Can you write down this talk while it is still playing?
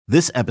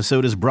This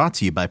episode is brought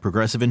to you by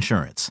Progressive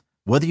Insurance.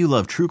 Whether you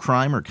love true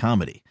crime or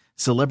comedy,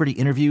 celebrity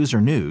interviews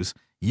or news,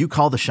 you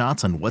call the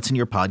shots on what's in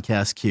your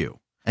podcast queue.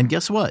 And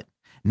guess what?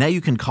 Now you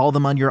can call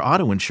them on your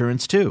auto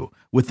insurance too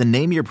with the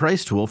Name Your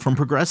Price tool from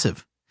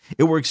Progressive.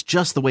 It works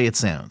just the way it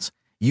sounds.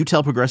 You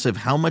tell Progressive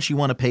how much you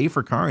want to pay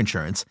for car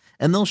insurance,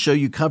 and they'll show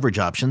you coverage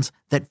options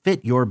that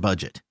fit your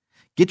budget.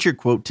 Get your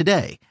quote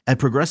today at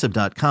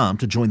Progressive.com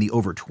to join the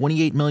over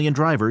 28 million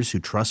drivers who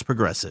trust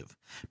Progressive.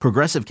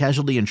 Progressive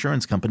Casualty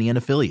Insurance Company and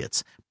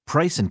Affiliates.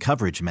 Price and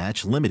coverage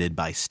match limited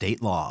by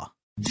state law.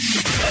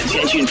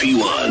 Attention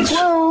P1s.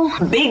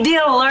 Whoa, big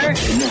deal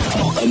alert. And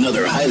now,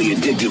 another highly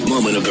addictive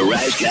moment of the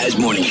Rise Guys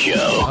Morning Show.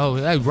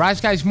 Oh, Rise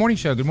Guys Morning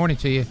Show. Good morning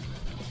to you.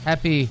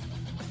 Happy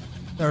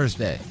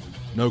Thursday.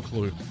 No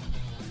clue.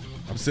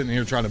 I'm sitting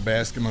here trying to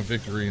bask in my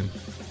victory. And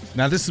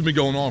now this has been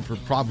going on for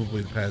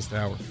probably the past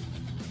hour.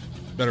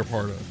 Better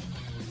part of.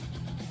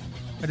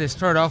 But it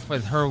started off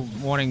with her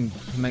wanting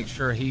to make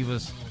sure he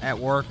was at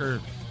work or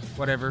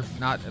whatever,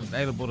 not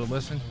available to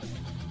listen.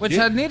 Which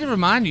I need to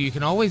remind you, you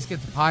can always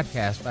get the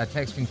podcast by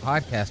texting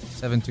podcast to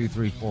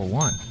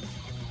 72341,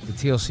 the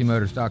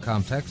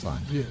TLCmotors.com text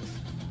line. Yes.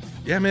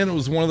 Yeah, man, it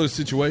was one of those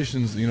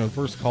situations, the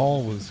first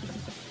call was,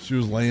 she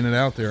was laying it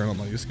out there, and I'm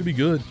like, this could be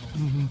good.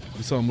 Mm-hmm.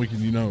 It's something we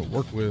can,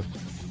 work with.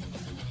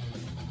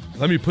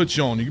 Let me put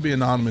you on. You can be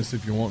anonymous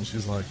if you want. And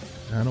she's like,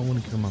 I don't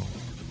want to come on.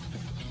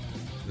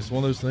 It's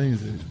one of those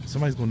things that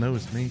somebody's going to know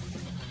it's me.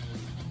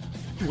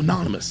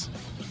 Anonymous.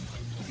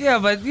 Yeah,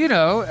 but,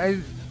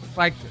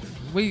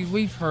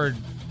 we've heard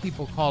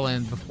people call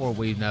in before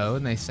we know,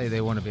 and they say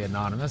they want to be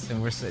anonymous,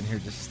 and we're sitting here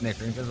just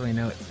snickering because we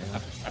know it's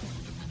them.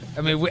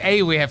 I mean,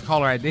 we have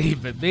caller ID,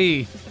 but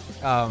B,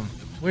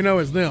 we know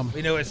it's them.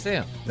 We know it's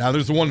them. Now,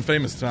 there's the one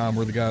famous time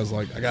where the guy's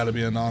like, I got to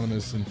be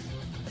anonymous, and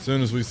as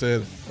soon as we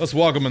said, let's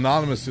welcome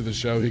Anonymous to the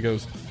show, he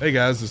goes, hey,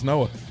 guys, it's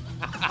Noah.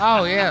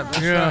 Oh, yeah, that's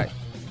right.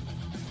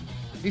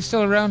 He's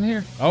still around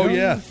here? Oh,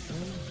 yeah.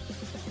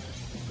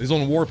 He's on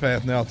the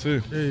warpath now,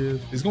 too. Yeah, he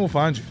is. He's going to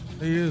find you.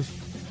 He is.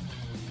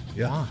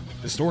 Yeah. Wow.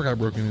 The store got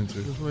broken into.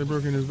 That's when they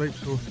broke in his vape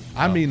store.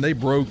 I mean, they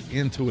broke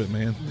into it,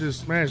 man. They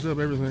just smashed up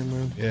everything,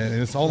 man. Yeah, and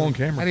it's all on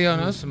camera. How do y'all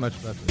know so much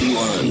about this?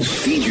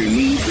 P1s, feed your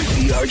need for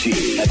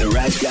DRT at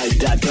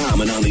theriseguys.com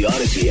and on the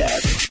Odyssey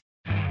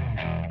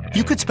app.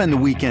 You could spend the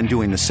weekend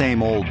doing the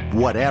same old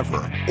whatever,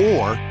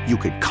 or you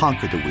could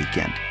conquer the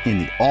weekend in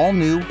the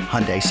all-new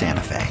Hyundai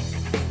Santa Fe.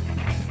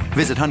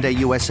 Visit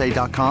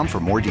HyundaiUSA.com for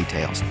more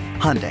details.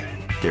 Hyundai,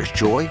 there's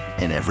joy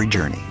in every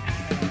journey.